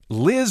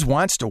Liz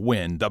wants to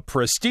win the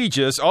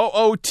prestigious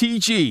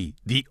OOTG,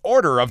 the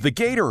Order of the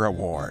Gator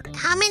Award.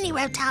 How many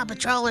reptile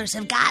patrollers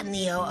have gotten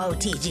the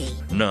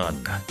OOTG?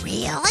 None.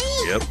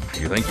 Really? Yep.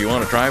 You think you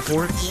want to try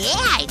for it? Yeah,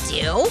 I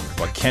do.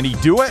 But can he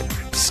do it?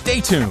 Stay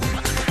tuned.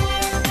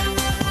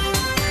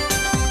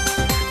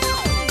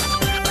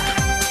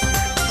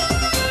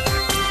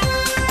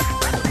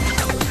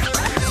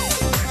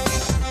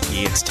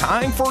 It's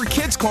time for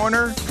Kids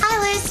Corner.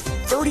 Hi, Liz.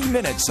 30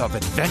 minutes of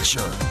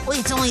adventure. Well,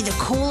 it's only the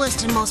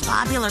coolest and most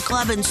popular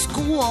club in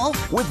school.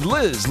 With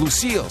Liz,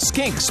 Lucille,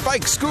 Skink,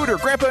 Spike, Scooter,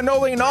 Grandpa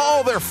Noli, and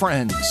all their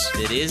friends.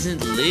 It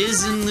isn't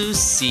Liz and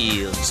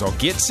Lucille. So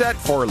get set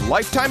for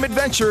lifetime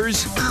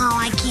adventures. Oh,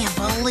 I can't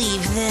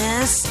believe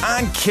this.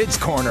 On Kids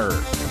Corner.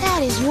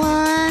 That is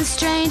one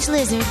strange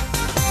lizard.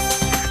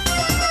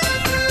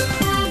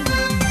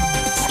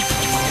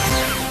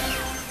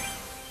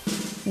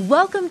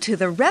 Welcome to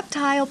the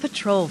Reptile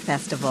Patrol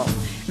Festival.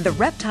 The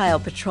Reptile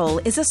Patrol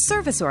is a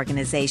service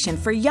organization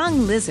for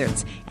young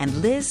lizards,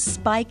 and Liz,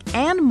 Spike,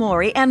 and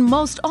Maury, and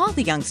most all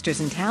the youngsters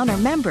in town are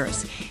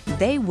members.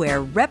 They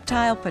wear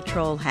Reptile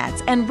Patrol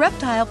hats and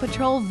Reptile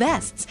Patrol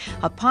vests,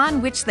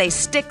 upon which they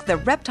stick the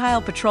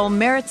Reptile Patrol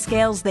merit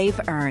scales they've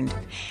earned.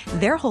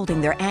 They're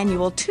holding their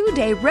annual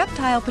 2-day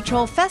Reptile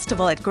Patrol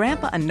Festival at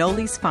Grandpa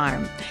Anoli's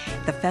farm.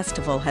 The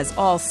festival has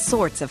all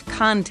sorts of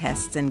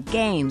contests and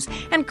games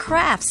and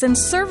crafts and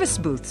service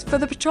booths for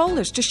the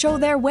patrollers to show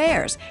their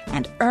wares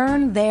and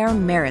earn their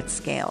merit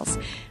scales.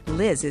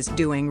 Liz is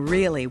doing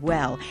really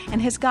well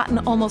and has gotten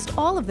almost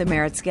all of the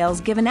merit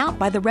scales given out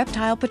by the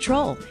Reptile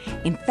Patrol.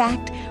 In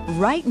fact,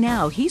 right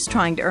now he's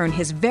trying to earn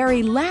his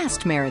very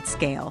last merit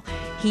scale.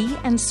 He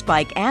and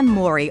Spike and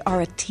Maury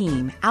are a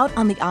team out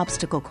on the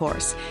obstacle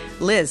course.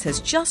 Liz has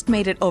just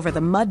made it over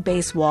the mud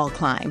base wall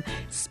climb.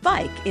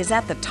 Spike is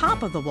at the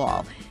top of the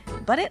wall,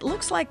 but it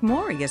looks like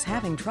Maury is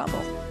having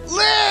trouble.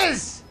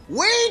 Liz!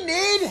 We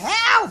need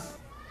help!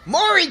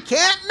 Maury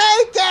can't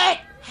make it!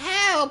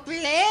 Help,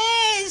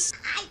 Liz!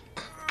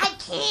 I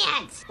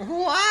can't.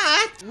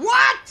 What?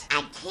 What?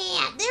 I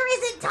can't. There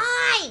isn't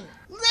time.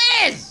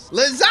 Liz!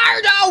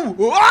 Lizardo!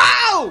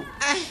 Whoa!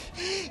 I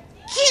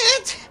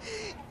can't.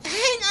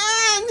 Hang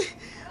on.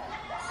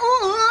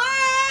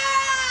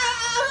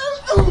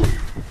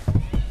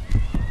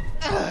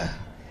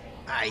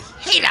 I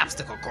hate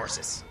obstacle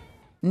courses.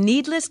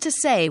 Needless to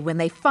say, when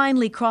they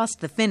finally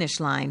crossed the finish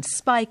line,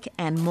 Spike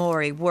and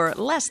Maury were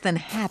less than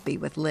happy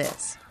with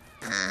Liz.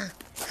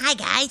 Hi,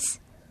 guys.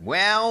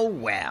 Well,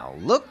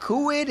 look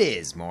who it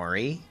is,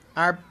 Maury.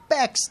 Our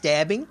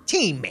backstabbing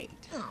teammate.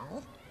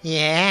 Oh.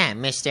 Yeah,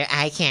 Mr.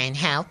 I can't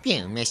help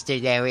you.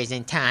 Mr. There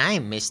isn't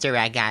time. Mr.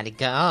 I gotta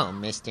go.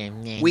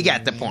 Mr. We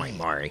got the point,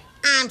 Maury.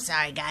 I'm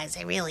sorry, guys.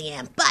 I really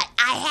am. But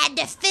I had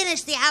to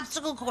finish the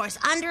obstacle course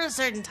under a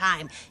certain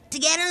time to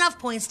get enough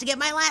points to get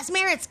my last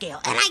merit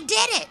scale. And I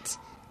did it.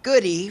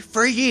 Goody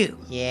for you.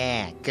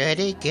 Yeah,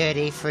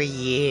 goody for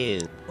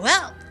you.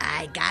 Well,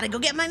 I gotta go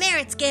get my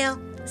merit scale.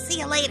 See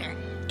you later,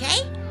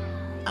 okay?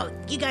 Oh,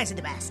 you guys are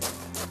the best.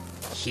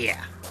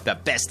 Yeah, the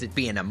best at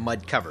being a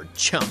mud-covered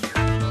chump.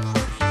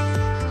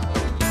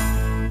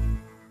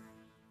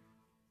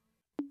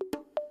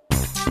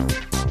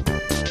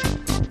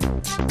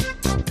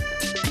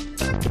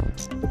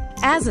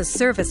 As a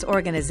service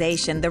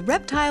organization, the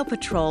Reptile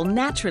Patrol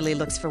naturally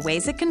looks for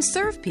ways it can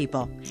serve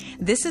people.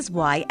 This is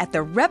why at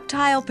the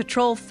Reptile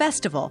Patrol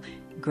Festival,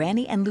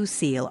 Granny and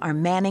Lucille are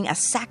manning a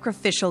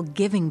sacrificial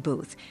giving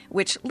booth,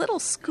 which little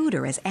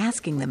Scooter is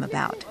asking them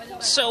about.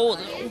 So,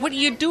 what do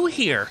you do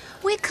here?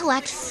 We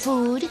collect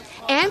food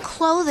and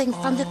clothing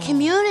from the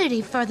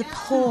community for the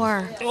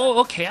poor. Oh,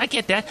 okay, I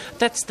get that.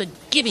 That's the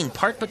giving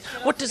part, but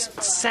what does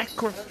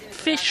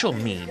sacrificial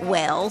mean?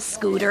 Well,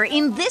 Scooter,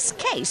 in this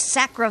case,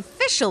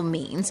 sacrificial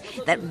means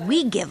that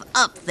we give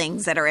up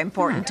things that are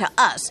important to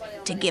us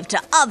to give to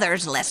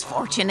others less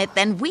fortunate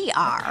than we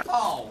are.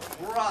 Oh,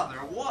 brother,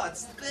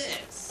 what's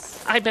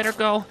this? I better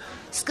go.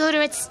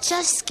 Scooter, it's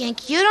just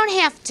Skink. You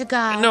don't have to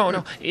go.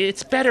 No,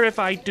 it's better if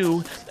I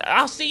do.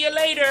 I'll see you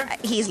later.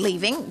 He's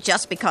leaving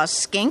just because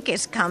Skink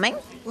is coming?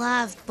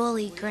 Law of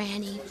bully,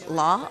 Granny.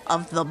 Law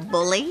of the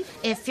bully?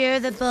 If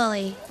you're the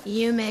bully,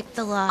 you make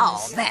the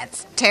laws. Oh,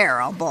 that's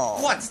terrible.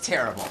 What's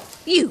terrible?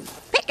 You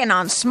picking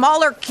on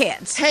smaller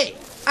kids. Hey,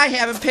 I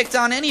haven't picked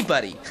on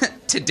anybody.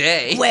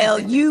 Today. Well,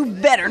 you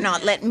better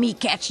not let me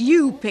catch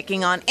you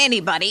picking on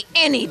anybody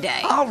any day.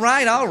 All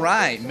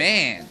right,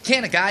 man.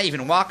 Can't a guy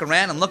even walk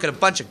around and look at a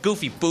bunch of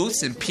goofy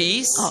booths in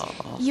peace?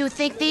 Oh. You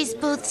think these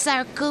booths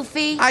are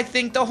goofy? I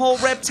think the whole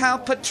Reptile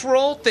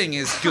Patrol thing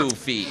is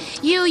goofy.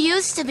 You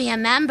used to be a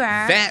member.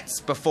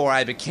 That's before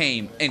I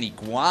became an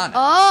iguana.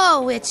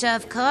 Oh, which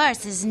of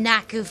course is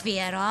not goofy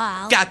at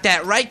all. Got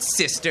that right,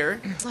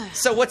 sister.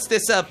 So what's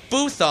this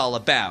booth all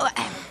about?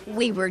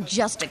 We were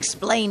just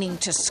explaining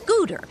to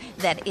Scooter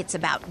that it's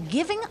about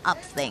giving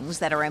up things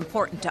that are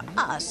important to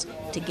us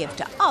to give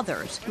to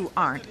others who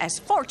aren't as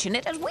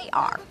fortunate as we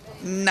are.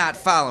 Not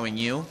following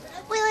you.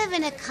 We live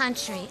in a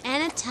country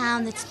and a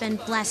town that's been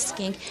blessed,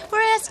 Skink,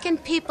 where asking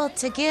people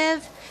to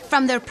give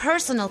from their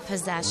personal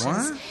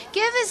possessions. What?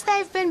 Give as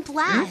they've been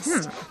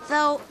blessed.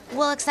 Though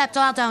we'll accept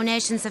all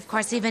donations, of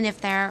course, even if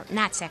they're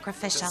not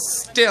sacrificial.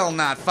 Still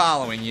not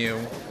following you.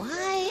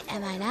 Why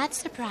am I not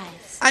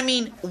surprised? I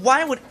mean,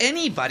 why would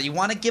anybody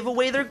want to give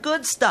away their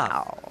good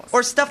stuff?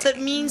 Or stuff that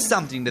means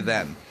something to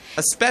them?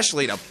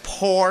 Especially to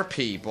poor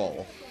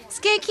people.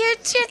 Skink, you're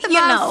the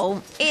You most...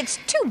 know, it's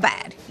too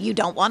bad you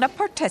don't want to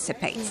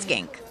participate,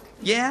 Skink.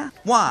 Yeah?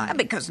 Why?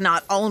 Because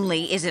not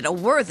only is it a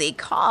worthy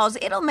cause,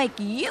 it'll make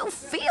you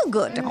feel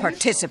good to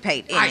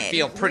participate in it. I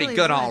feel pretty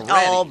good already.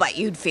 Oh, but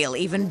you'd feel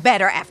even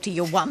better after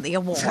you won the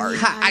award.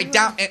 I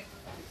doubt it.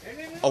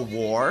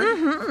 Award?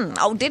 Mm-hmm.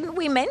 Oh, didn't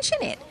we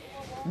mention it?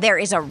 There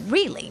is a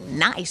really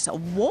nice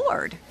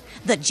award.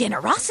 The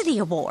Generosity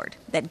Award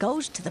that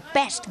goes to the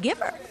best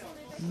giver.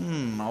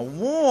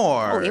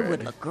 Award? Oh, it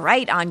would look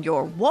great on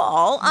your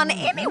wall, on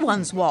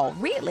anyone's wall,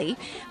 really.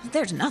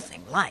 There's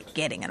nothing like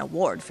getting an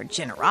award for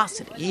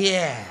generosity.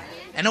 Yeah,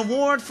 an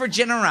award for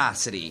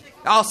generosity.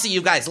 I'll see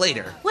you guys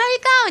later. Where are you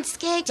going,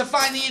 Skink? To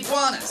find the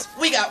iguanas.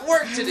 We got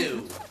work to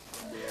do.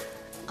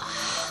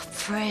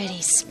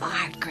 Pretty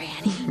smart,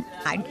 Granny.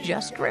 I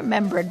just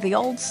remembered the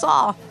old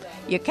saw.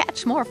 You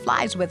catch more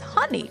flies with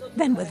honey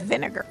than with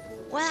vinegar.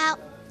 Well,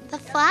 the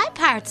fly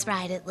part's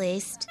right, at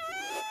least.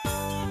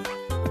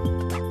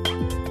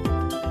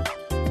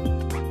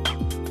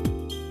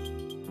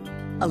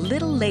 A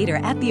little later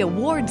at the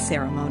award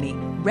ceremony,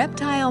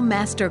 Reptile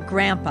Master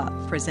Grandpa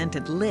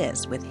presented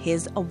Liz with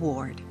his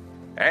award.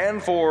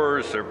 And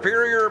for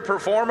superior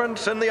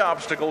performance in the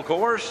obstacle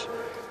course,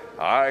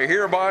 I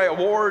hereby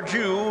award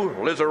you,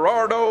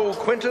 Lizardo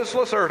Quintus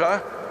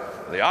Lacerta,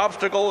 the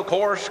obstacle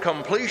course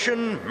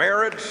completion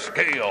merit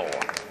scale.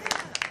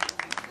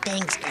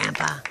 Thanks,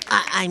 Grandpa.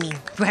 I mean,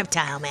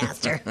 Reptile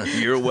Master.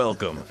 You're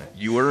welcome.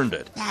 You earned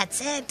it.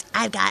 That's it.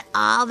 I've got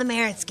all the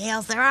merit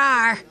scales there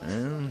are.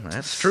 Well,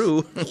 that's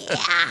true.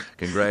 Yeah.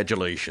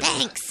 Congratulations.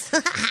 Thanks.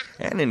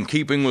 And in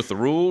keeping with the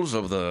rules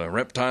of the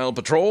Reptile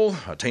Patrol,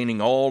 attaining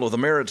all of the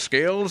merit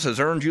scales has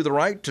earned you the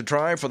right to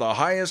try for the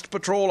highest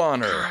patrol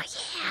honor. Oh,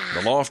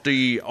 yeah. The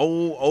lofty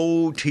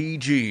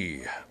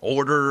OOTG,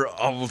 Order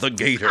of the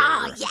Gator.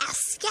 Oh,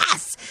 yes,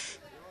 yes.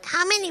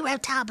 How many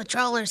reptile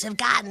patrollers have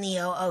gotten the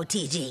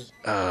OOTG?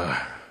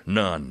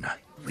 None.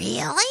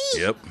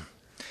 Really? Yep.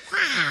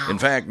 Wow. In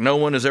fact, no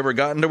one has ever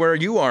gotten to where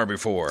you are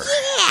before.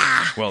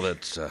 Yeah. Well,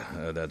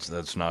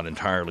 that's not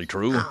entirely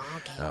true. Oh,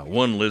 okay.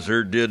 One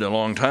lizard did a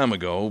long time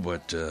ago,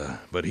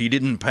 but he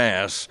didn't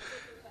pass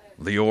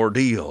the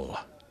ordeal.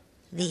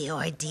 The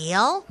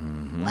ordeal?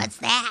 Mm-hmm. What's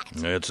that?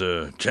 It's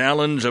a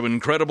challenge of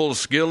incredible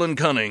skill and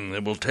cunning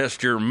that will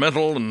test your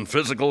mental and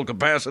physical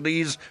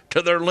capacities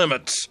to their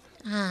limits.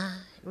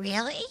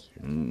 Really?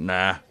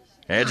 Nah.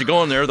 Had you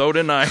going there, though,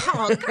 didn't I?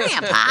 Oh,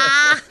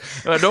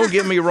 Grandpa. Don't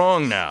get me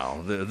wrong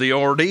now. The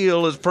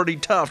ordeal is pretty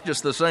tough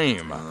just the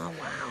same. Oh,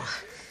 wow.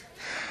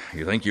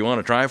 You think you want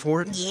to try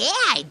for it? Yeah,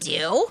 I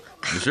do.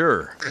 You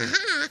sure?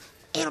 Uh-huh.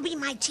 It'll be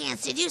my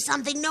chance to do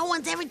something no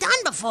one's ever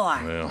done before.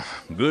 Well,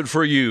 good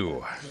for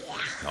you.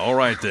 Yeah. All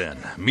right, then.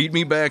 Meet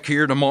me back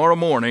here tomorrow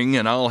morning,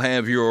 and I'll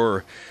have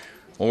your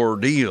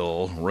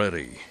ordeal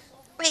ready.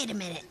 Wait a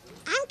minute.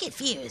 I'm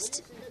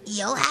confused.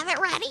 You'll have it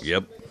ready?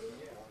 Yep.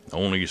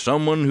 Only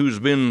someone who's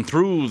been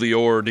through the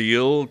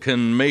ordeal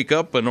can make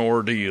up an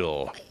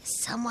ordeal.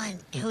 Someone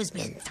who's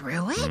been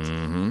through it?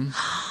 Mm-hmm.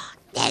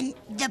 Then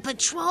the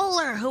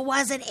patroller who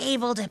wasn't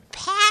able to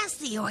pass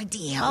the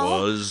ordeal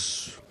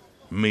Was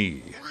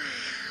me.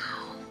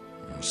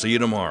 Wow. See you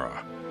tomorrow.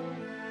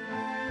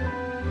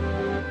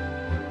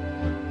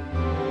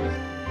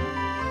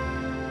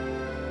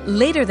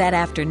 Later that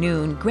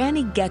afternoon,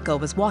 Granny Gecko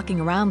was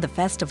walking around the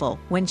festival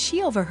when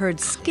she overheard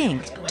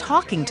Skink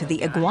talking to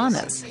the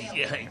iguanas.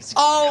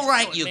 All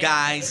right, you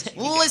guys,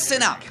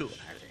 listen up.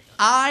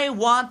 I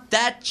want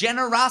that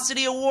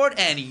generosity award,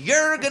 and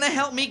you're gonna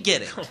help me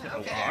get it.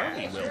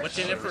 What's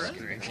in it for us?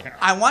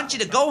 I want you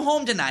to go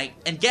home tonight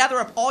and gather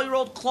up all your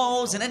old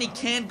clothes and any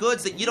canned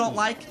goods that you don't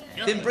like,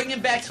 then bring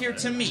them back here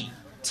to me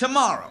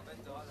tomorrow.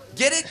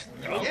 Get it?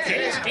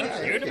 Okay,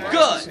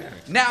 Good.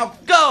 Now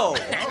go.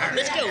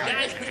 Let's go,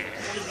 guys.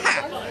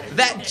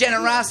 That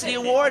generosity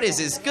award is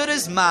as good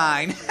as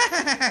mine.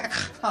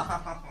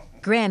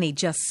 Granny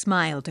just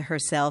smiled to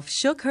herself,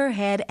 shook her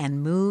head,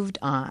 and moved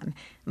on.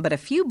 But a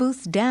few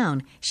booths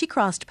down, she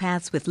crossed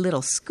paths with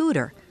little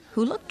Scooter,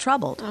 who looked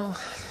troubled. Oh,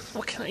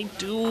 what can I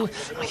do?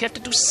 I have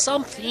to do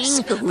something.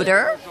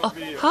 Scooter?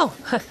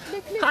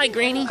 Hi,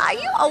 Granny. Are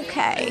you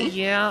okay?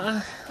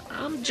 Yeah,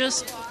 I'm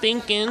just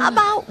thinking.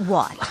 About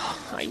what?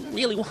 I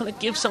really want to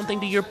give something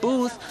to your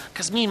booth,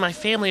 because me and my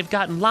family have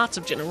gotten lots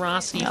of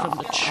generosity from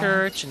the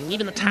church and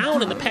even the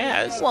town in the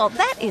past. Well,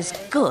 that is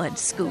good,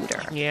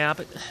 Scooter. Yeah,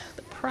 but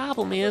the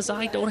problem is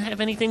I don't have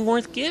anything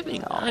worth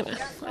giving.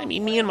 I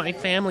mean, me and my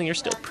family are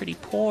still pretty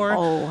poor.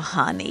 Oh,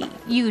 honey,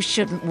 you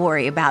shouldn't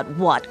worry about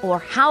what or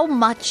how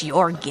much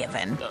you're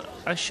given.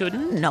 I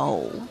shouldn't?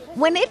 No.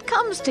 When it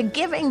comes to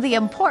giving, the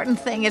important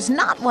thing is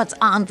not what's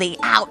on the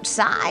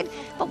outside,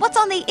 but what's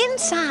on the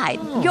inside,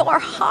 your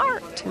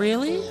heart.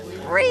 Really?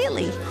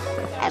 Really.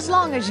 As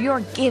long as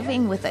you're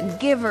giving with a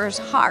giver's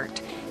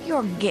heart,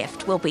 your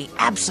gift will be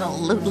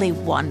absolutely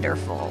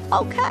wonderful,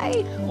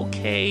 okay?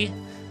 Okay.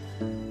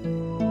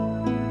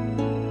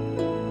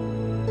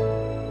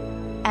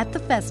 At the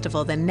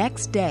festival the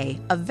next day,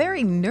 a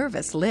very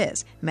nervous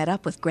Liz met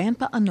up with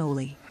Grandpa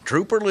Anoli.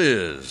 Trooper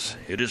Liz,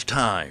 it is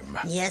time.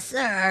 Yes,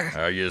 sir.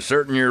 Are you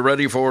certain you're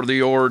ready for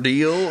the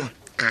ordeal?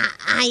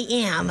 I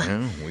am.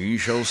 Well, we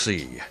shall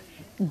see.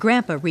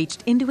 Grandpa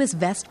reached into his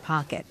vest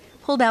pocket,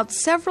 pulled out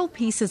several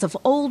pieces of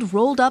old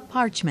rolled-up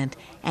parchment,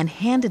 and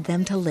handed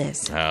them to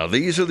Liz. Now,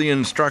 these are the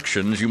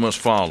instructions you must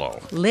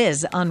follow.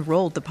 Liz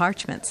unrolled the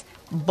parchments.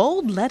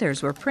 Bold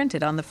letters were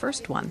printed on the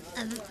first one.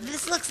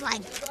 This looks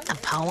like a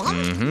poem.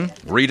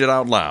 Mm-hmm. Read it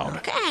out loud.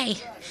 Okay.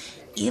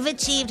 You've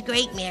achieved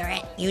great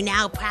merit. You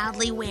now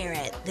proudly wear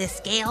it. The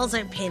scales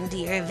are pinned to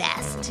your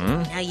vest.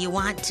 Now you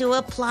want to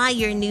apply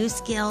your new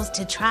skills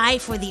to try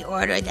for the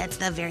order that's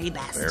the very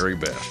best. Very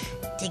best.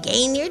 To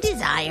gain your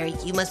desire,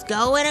 you must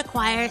go and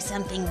acquire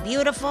something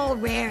beautiful,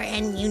 rare,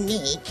 and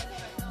unique.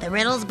 The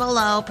riddles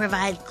below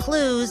provide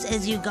clues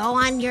as you go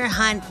on your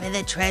hunt for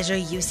the treasure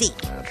you seek.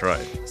 That's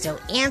right. So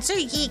answer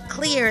ye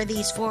clear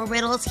these 4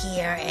 riddles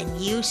here, and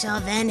you shall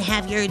then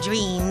have your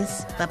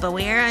dreams. But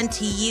beware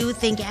unto you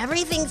think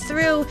everything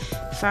through,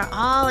 for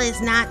all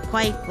is not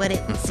quite what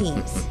it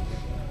seems.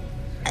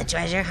 A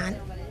treasure hunt?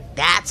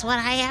 That's what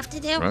I have to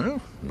do?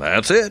 Well,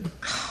 that's it.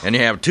 And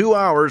you have 2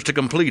 hours to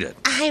complete it.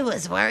 I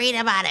was worried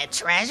about a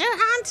treasure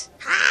hunt?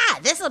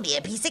 This'll be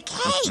a piece of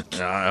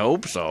cake. I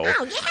hope so.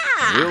 Oh,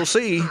 yeah. We'll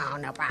see. Oh,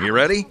 no problem. You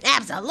ready?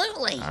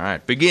 Absolutely. All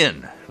right,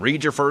 begin.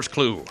 Read your first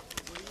clue.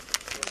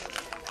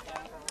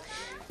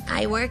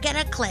 I work at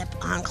a clip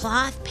on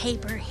cloth,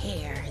 paper,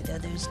 hair. Though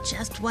there's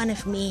just one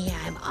of me,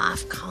 I'm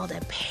off called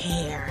a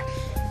pair.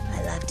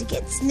 I love to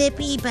get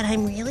snippy, but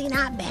I'm really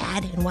not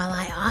bad. And while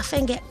I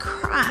often get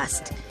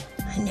crossed,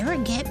 I never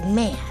get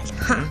mad.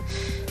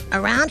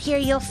 Around here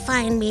you'll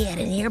find me at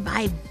a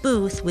nearby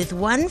booth with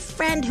one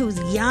friend who's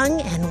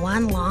young and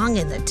one long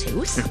in the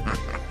tooth.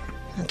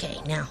 Okay,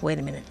 now, wait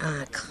a minute.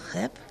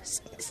 Clip,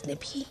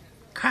 snippy,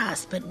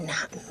 crossed but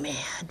not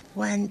mad.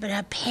 One, but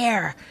a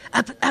pair.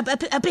 A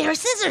pair of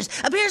scissors.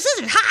 A pair of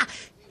scissors. Ha!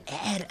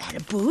 At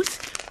a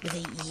booth with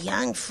a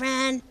young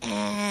friend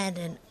and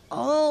an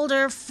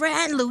older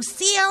friend,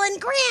 Lucille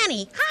and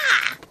Granny.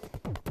 Ha!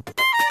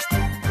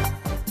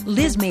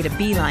 Liz made a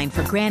beeline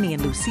for Granny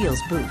and Lucille's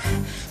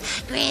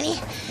booth. Granny,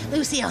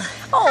 Lucille.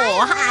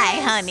 Oh, hi,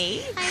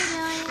 honey.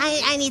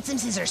 I need some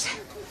scissors.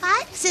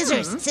 What?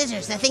 Scissors.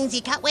 Scissors. The things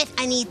you cut with,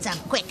 I need some.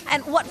 Quick.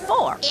 And what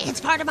for? It's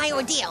part of my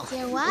ordeal.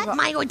 Your what?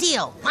 My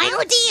ordeal. My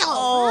ordeal.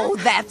 Oh,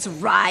 that's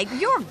right.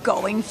 You're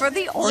going for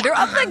the Order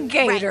of the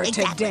Gator right,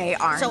 exactly. today,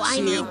 aren't So I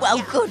you? need- Well,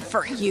 yeah. good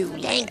for you,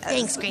 Liz.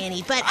 Thanks,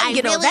 Granny. But I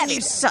You know, really that need...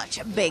 is such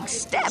a big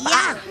step.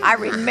 Yeah. I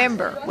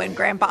remember when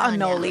Grandpa Oh,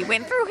 no. Anoli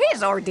went through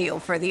his ordeal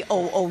for the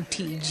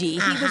OOTG. He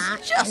was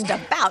just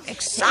about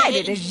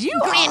excited as you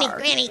Granny, are.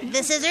 Granny,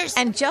 the scissors?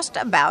 And just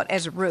about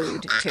as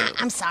rude, too.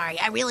 I'm sorry,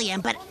 I really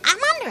am, but I'm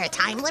under a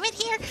time limit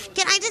here.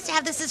 Can I just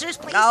have the scissors,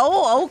 please?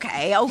 Oh,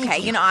 okay.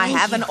 You know, I Thank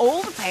have you. an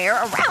old pair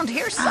around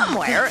here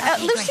somewhere.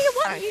 Okay, Lucia, great.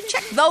 why don't you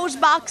check those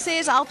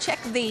boxes? I'll check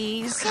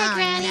these. Oh,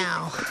 Granny.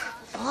 no.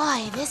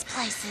 Boy, this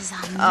place is a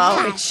mess.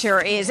 Oh, it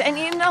sure is. And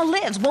you know,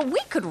 Liz, what we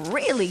could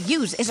really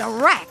use is a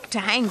rack to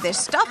hang this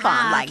stuff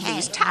on, like Okay,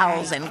 these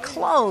towels and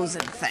clothes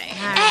and things.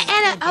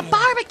 And a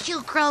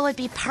barbecue grill would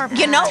be perfect.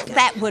 You know,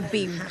 that would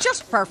be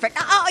just perfect.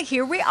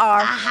 Here we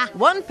are.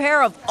 One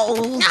pair of old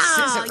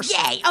Oh, scissors.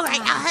 yay. All right,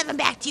 I'll have them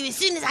back to you as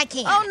soon as I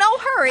can. Oh, no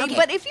hurry. Okay.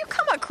 But if you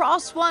come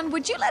across one,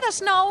 would you let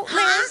us know,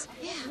 Liz?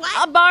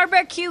 What? A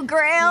barbecue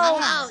grill.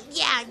 Oh,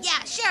 yeah,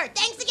 sure.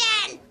 Thanks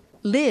again.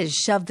 Liz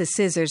shoved the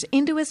scissors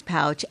into his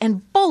pouch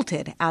and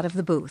bolted out of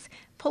the booth,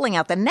 pulling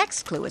out the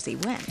next clue as he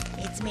went.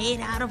 It's made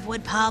out of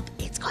wood pulp.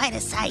 It's quite a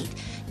sight.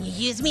 You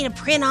use me to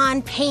print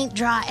on, paint,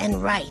 draw,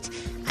 and write.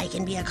 I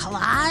can be a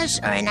collage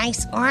or a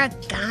nice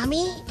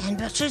origami, and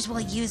butchers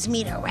will use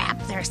me to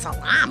wrap their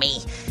salami.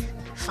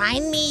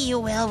 Find me, you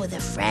will, with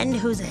a friend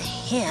who's a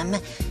him.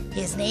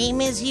 His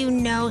name, as you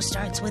know,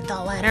 starts with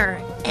the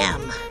letter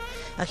M.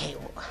 Okay,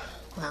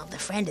 well, the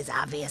friend is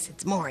obvious.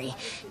 It's Maury.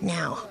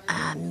 Now,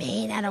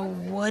 made out of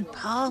wood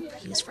pulp,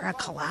 used for a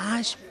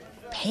collage,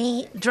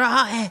 paint,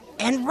 draw,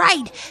 and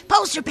write.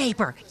 Poster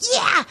paper.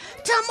 Yeah,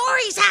 to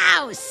Maury's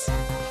house.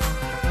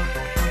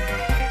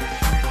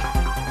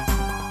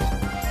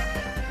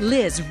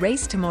 Liz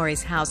raced to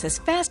Maury's house as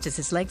fast as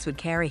his legs would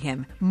carry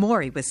him.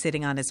 Maury was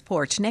sitting on his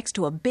porch next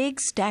to a big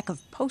stack of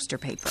poster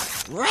paper.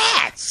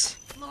 Rats!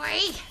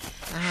 Maury,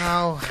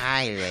 Oh,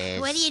 hi,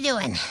 Liz. what are you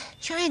doing?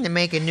 Trying to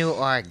make a new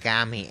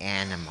origami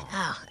animal.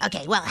 Oh,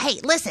 okay. Well,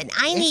 hey, listen,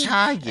 I need... It's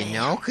hard, you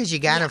know, because you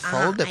gotta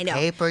fold the I know.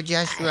 paper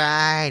just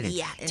right and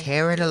yeah.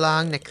 tear it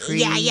along the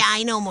crease. Yeah,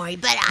 I know, Maury,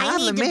 but I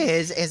need Problem to...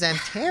 is I'm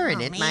tearing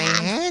Oh, it, my man.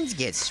 hands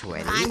get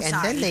sweaty, I'm and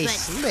sorry, then they but-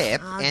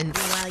 slip, Oh, and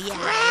well,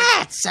 yeah.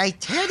 rats! I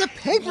tear the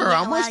paper Yeah,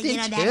 almost well, in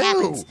that two.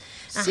 happens.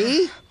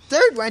 See?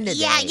 Third one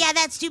today. Yeah,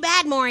 that's too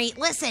bad, Maury.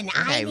 Listen,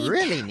 What I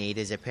really need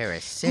is a pair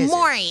of scissors.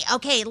 Maury,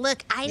 okay,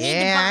 look, I need to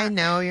Yeah, borrow... I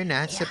know you're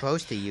not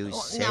supposed to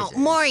use scissors. No,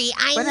 Maury,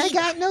 But I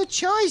got no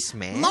choice,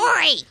 man.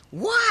 Maury!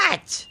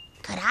 What?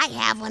 Could I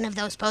have one of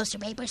those poster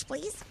papers,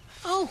 please?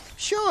 Oh,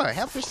 sure.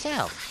 Help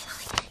yourself.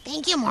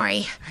 Thank you,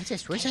 Maury. I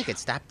just wish I could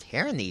stop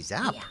tearing these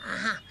up.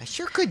 Uh-huh. I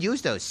sure could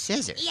use those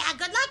scissors. Yeah,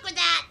 good luck with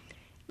that.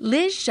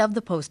 Liz shoved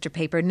the poster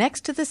paper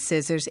next to the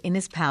scissors in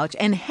his pouch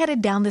and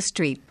headed down the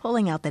street,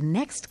 pulling out the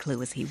next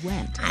clue as he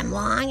went. I'm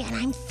long and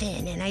I'm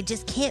thin and I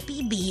just can't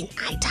be beat.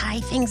 I tie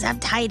things up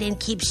tight and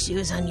keep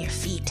shoes on your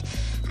feet.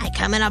 I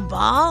come in a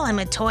ball, I'm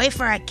a toy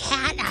for a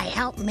cat, I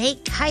help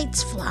make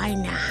kites fly.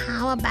 Now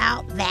how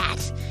about that?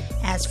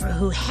 As for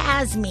who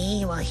has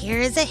me, well, here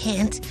is a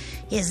hint.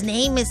 His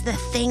name is the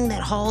thing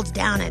that holds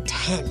down a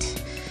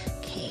tent.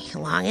 Okay,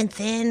 long and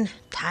thin,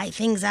 tie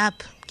things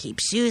up, keep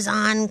shoes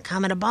on,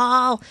 come in a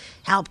ball,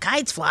 help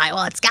kites fly.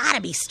 Well, it's gotta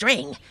be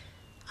string.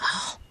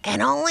 Oh,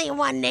 and only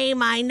one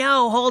name I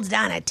know holds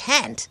down a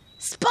tent.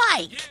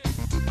 Spike!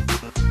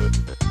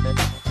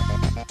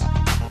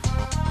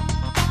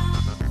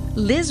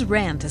 Liz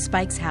ran to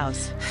Spike's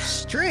house.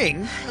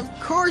 String? Of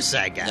course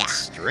I got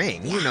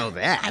string. You know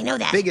that. I know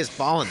that. Biggest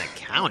ball in the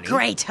county.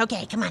 Great,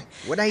 okay, come on.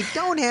 What I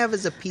don't have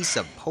is a piece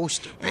of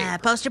poster paper.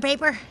 Poster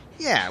paper?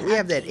 Yeah, we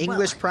have that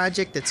English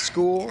project at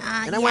school,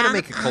 and I want to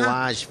make a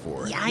collage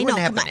for it. Yeah, I you know, wouldn't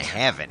happen come to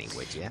have any,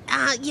 would you?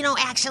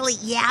 Actually,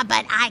 yeah,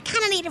 but I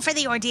kind of need it for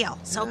the ordeal.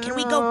 So can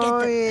we go get the...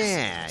 Oh,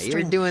 yeah,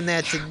 you're doing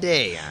that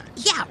today, huh?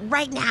 Yeah,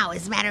 right now.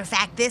 As a matter of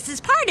fact, this is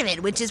part of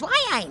it, which is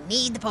why I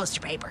need the poster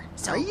paper.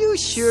 So Are you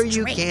sure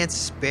you can't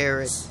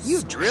spare it?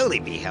 You'd really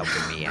be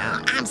helping me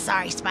out. I'm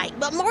sorry, Spike,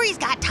 but Maury's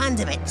got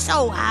tons of it.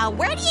 So,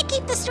 where do you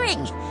keep the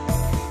string?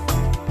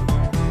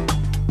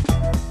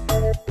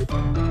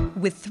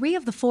 With 3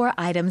 of the 4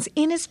 items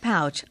in his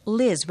pouch,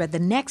 Liz read the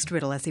next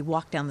riddle as he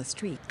walked down the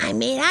street. I'm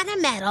made out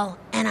of metal,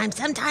 and I'm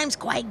sometimes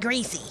quite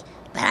greasy,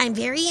 but I'm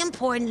very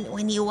important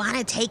when you want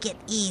to take it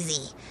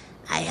easy.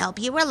 I help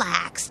you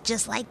relax,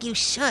 just like you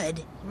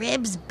should.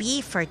 Ribs,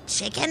 beef, or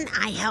chicken,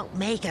 I help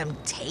make them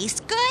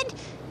taste good?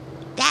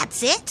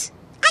 That's it?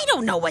 I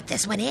don't know what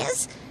this one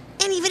is.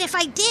 And even if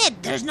I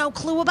did, there's no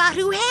clue about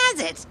who has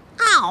it.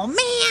 Oh,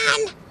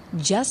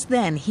 man! Just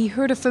then, he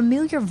heard a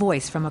familiar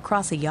voice from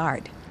across a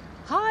yard.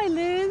 Hi,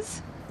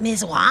 Liz.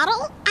 Miss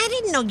Waddle? I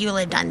didn't know you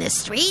lived on this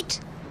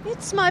street.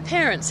 It's my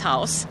parents'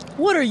 house.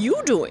 What are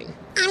you doing?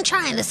 I'm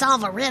trying to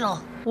solve a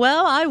riddle.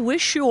 Well, I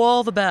wish you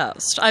all the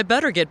best. I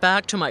better get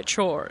back to my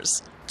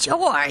chores.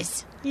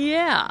 Chores?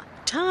 Yeah,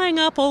 tying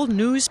up old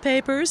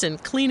newspapers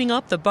and cleaning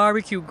up the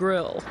barbecue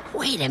grill.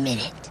 Wait a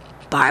minute.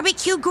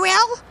 Barbecue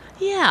grill?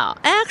 Yeah,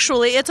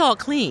 actually, it's all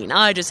clean.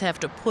 I just have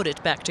to put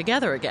it back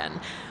together again.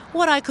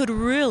 What I could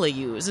really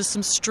use is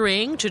some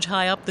string to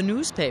tie up the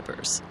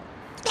newspapers.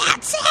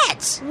 That's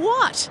it!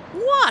 What?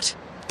 What?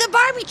 The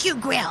barbecue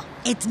grill.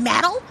 It's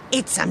metal,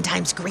 it's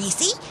sometimes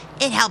greasy,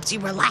 it helps you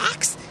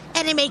relax,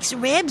 and it makes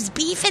ribs,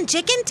 beef, and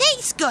chicken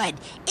taste good.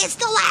 It's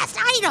the last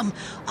item.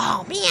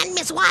 Oh, man,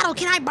 Miss Waddle,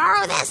 can I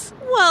borrow this?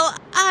 Well,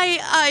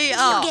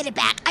 You'll get it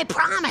back, I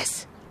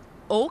promise.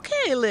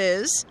 Okay,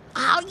 Liz.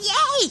 Oh,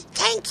 yay!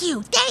 Thank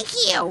you.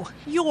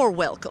 You're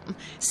welcome.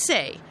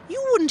 Say,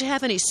 you wouldn't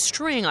have any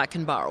string I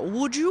can borrow,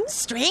 would you?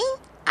 String?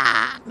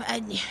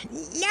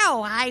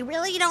 No, I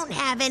really don't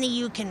have any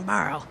you can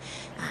borrow.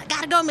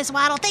 Gotta go, Miss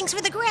Waddle. Thanks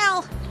for the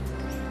grill.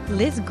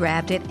 Liz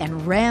grabbed it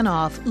and ran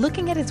off,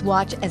 looking at his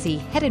watch as he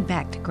headed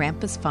back to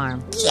Grandpa's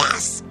farm.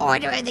 Yes!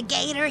 Order of the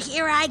Gator,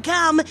 here I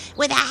come,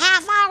 with a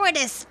half hour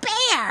to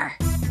spare.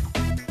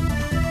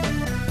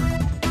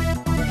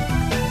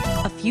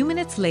 A few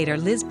minutes later,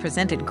 Liz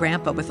presented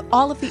Grandpa with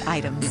all of the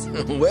items.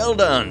 Well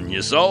done.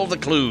 You solved the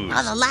clues.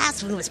 Oh, the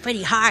last one was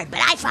pretty hard, but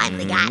I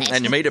finally got it.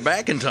 And you made it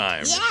back in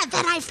time. Yeah,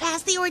 then I've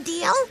passed the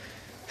ordeal.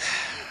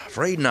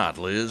 Afraid not,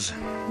 Liz.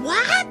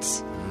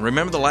 What?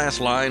 Remember the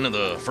last line of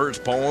the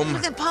first poem?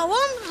 The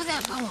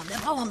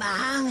poem.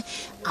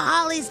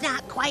 All is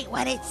not quite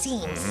what it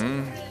seems.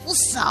 Well,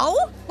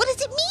 so? What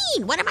does it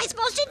mean? What am I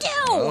supposed to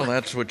do? Well,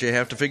 that's what you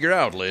have to figure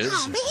out, Liz.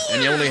 Oh, man.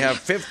 And you only have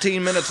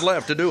 15 minutes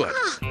left to do it.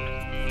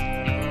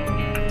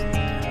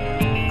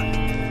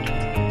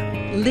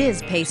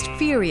 Liz paced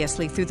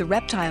furiously through the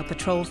Reptile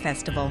Patrol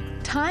Festival.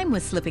 Time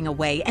was slipping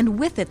away, and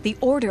with it, the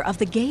Order of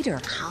the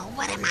Gator. Oh,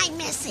 what am I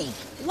missing?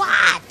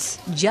 What?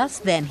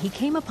 Just then, he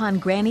came upon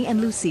Granny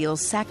and Lucille's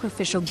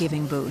sacrificial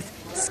giving booth.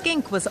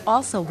 Skink was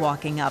also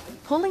walking up,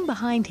 pulling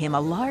behind him a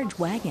large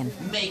wagon.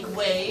 Make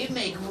way,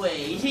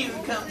 here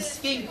comes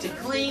Skink to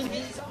clean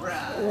his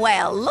brow.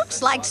 Well,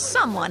 looks like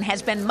someone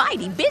has been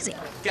mighty busy.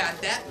 Got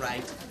that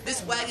right.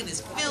 This wagon is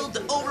filled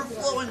to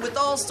overflowing with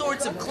all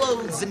sorts of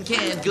clothes and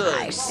canned goods.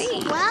 I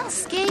see. Well,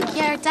 Skink,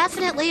 you're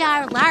definitely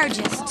our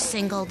largest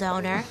single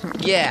donor.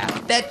 Yeah,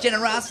 that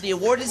generosity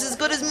award is as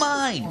good as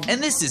mine.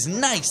 And this is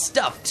nice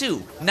stuff,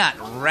 too. Not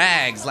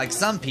rags like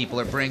some people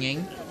are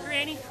bringing.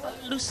 Granny,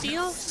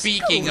 Lucille?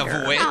 Speaking of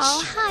which...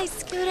 Oh, hi,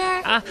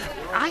 Scooter.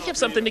 I have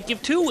something to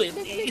give, too.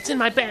 It's in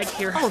my bag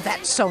here. Oh,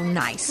 that's so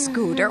nice,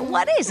 Scooter.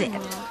 What is it?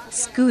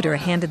 Scooter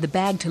handed the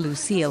bag to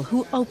Lucille,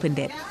 who opened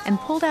it and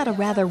pulled out a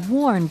rather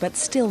worn but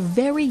still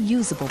very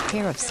usable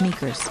pair of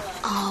sneakers.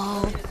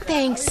 Oh,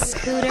 thanks,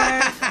 Scooter.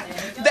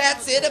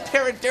 That's it, a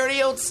pair of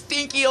dirty old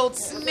stinky old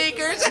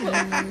sneakers?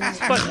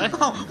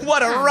 Oh,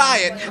 what a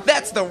riot.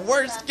 That's the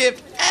worst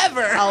gift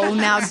ever. Oh,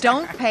 now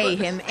don't pay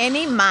him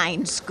any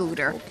mind,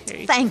 Scooter.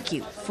 Okay. Thank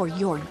you for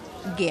your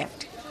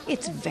gift.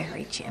 It's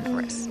very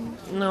generous.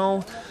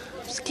 No,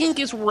 Skink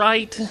is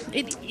right.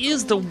 It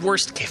is the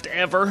worst gift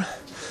ever.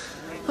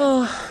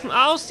 Oh,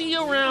 I'll see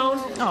you around.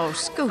 Oh,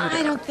 Scooter.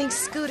 I don't think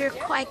Scooter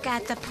quite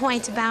got the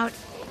point about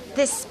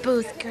this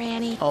booth,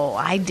 Granny. Oh,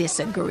 I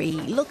disagree.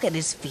 Look at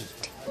his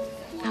feet.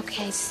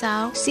 Okay,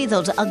 so? See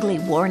those ugly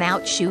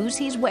worn-out shoes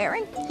he's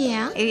wearing?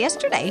 Yeah.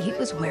 Yesterday, he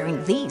was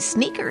wearing these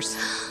sneakers.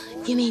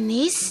 You mean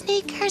these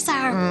sneakers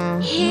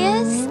are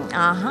his?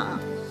 Uh-huh.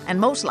 And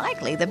most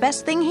likely the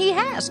best thing he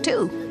has,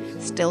 too.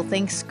 Still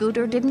think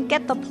Scooter didn't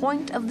get the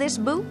point of this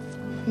booth?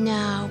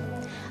 No.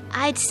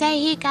 I'd say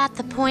he got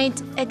the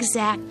point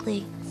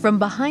exactly. From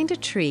behind a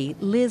tree,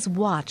 Liz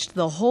watched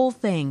the whole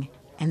thing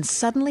and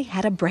suddenly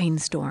had a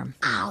brainstorm.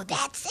 Oh,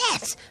 that's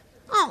it.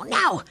 Oh,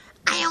 no.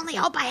 I only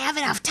hope I have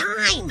enough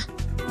time.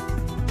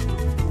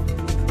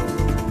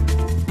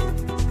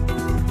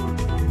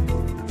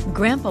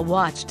 Grandpa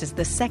watched as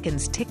the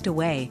seconds ticked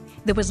away.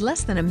 There was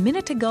less than a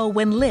minute to go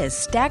when Liz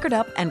staggered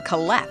up and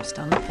collapsed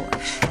on the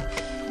porch.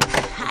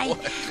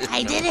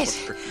 I did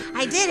it.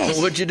 I did it.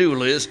 What'd you do,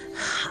 Liz?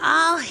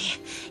 All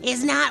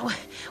is not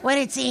what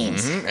it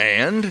seems.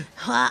 And?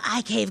 Well,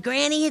 I gave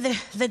Granny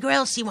the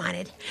grill she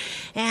wanted,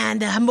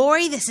 and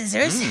Maury the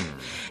scissors,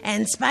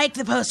 and Spike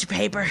the poster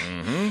paper,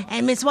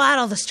 and Miss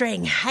Waddle the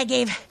string. I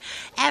gave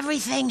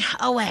everything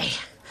away.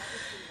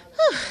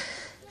 Whew.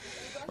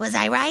 Was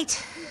I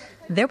right?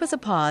 There was a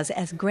pause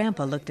as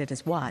Grandpa looked at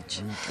his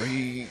watch.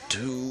 3,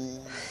 2,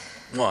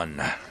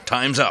 1.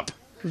 Time's up.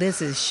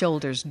 Liz's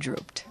shoulders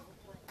drooped.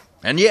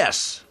 And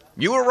yes,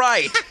 you were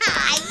right.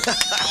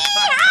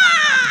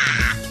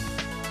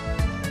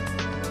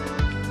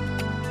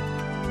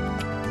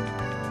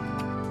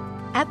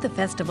 At the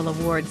Festival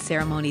Awards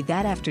ceremony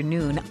that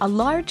afternoon, a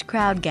large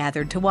crowd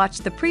gathered to watch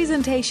the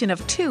presentation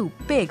of 2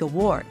 big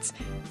awards.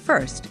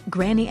 First,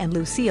 Granny and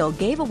Lucille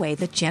gave away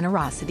the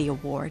Generosity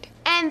Award.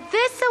 And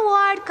this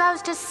award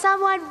goes to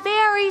someone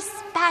very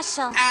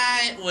special.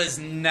 It was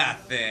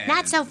nothing.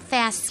 Not so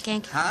fast,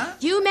 Skink. Huh?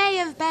 You may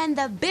have been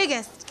the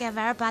biggest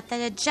giver, but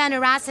the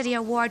Generosity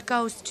Award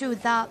goes to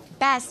the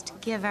best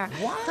giver.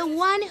 What? The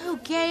one who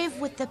gave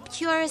with the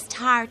purest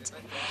heart.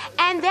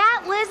 And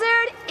that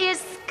lizard is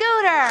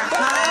Scooter.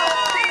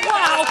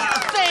 Wow,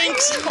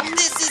 thanks.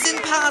 This is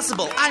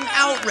impossible. I'm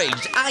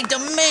outraged. I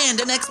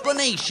demand an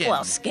explanation.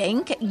 Well,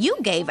 Skink, you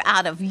gave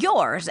out of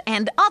yours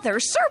and other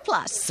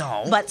surplus.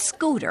 So? But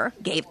Scooter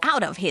gave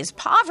out of his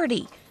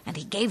poverty, and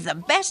he gave the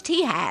best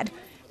he had.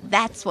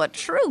 That's what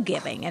true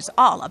giving is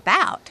all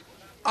about.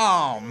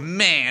 Oh,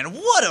 man,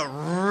 what a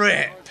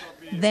rip.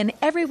 Then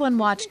everyone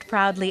watched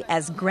proudly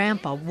as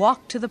Grandpa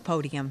walked to the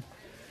podium.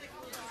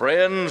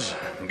 Friends,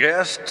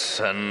 guests,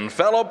 and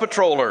fellow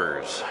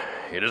patrollers,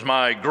 it is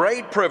my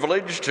great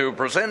privilege to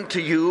present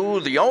to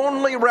you the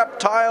only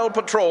reptile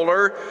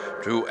patroller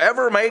to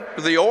ever make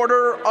the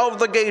Order of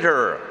the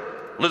Gator,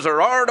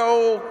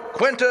 Lizardo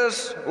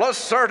Quintus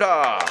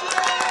Lacerda.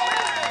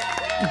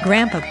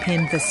 Grandpa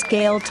pinned the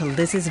scale to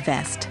Liz's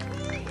vest.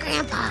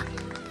 Grandpa,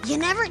 you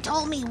never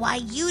told me why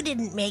you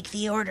didn't make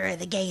the Order of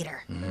the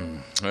Gator.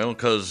 Well,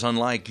 'cause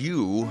unlike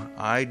you,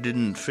 I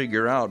didn't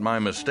figure out my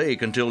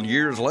mistake until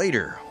years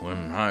later,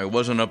 when I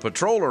wasn't a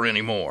patroller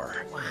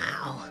anymore.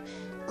 Wow.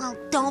 Well,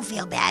 don't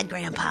feel bad,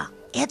 Grandpa.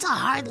 It's a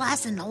hard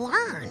lesson to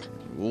learn.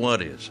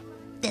 What is?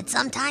 That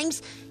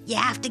sometimes you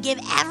have to give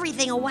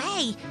everything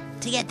away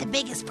to get the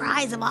biggest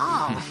prize of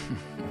all.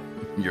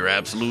 You're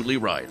absolutely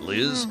right,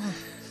 Liz.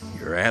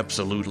 You're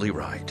absolutely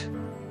right.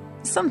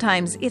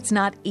 Sometimes it's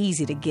not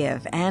easy to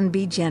give and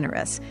be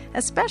generous,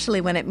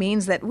 especially when it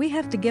means that we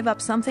have to give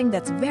up something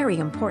that's very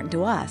important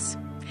to us.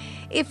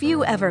 If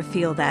you ever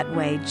feel that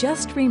way,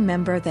 just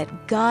remember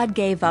that God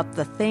gave up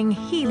the thing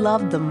He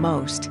loved the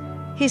most,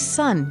 His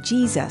Son,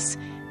 Jesus,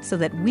 so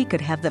that we could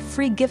have the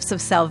free gifts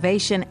of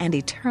salvation and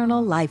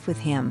eternal life with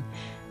Him.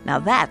 Now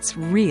that's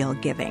real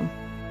giving.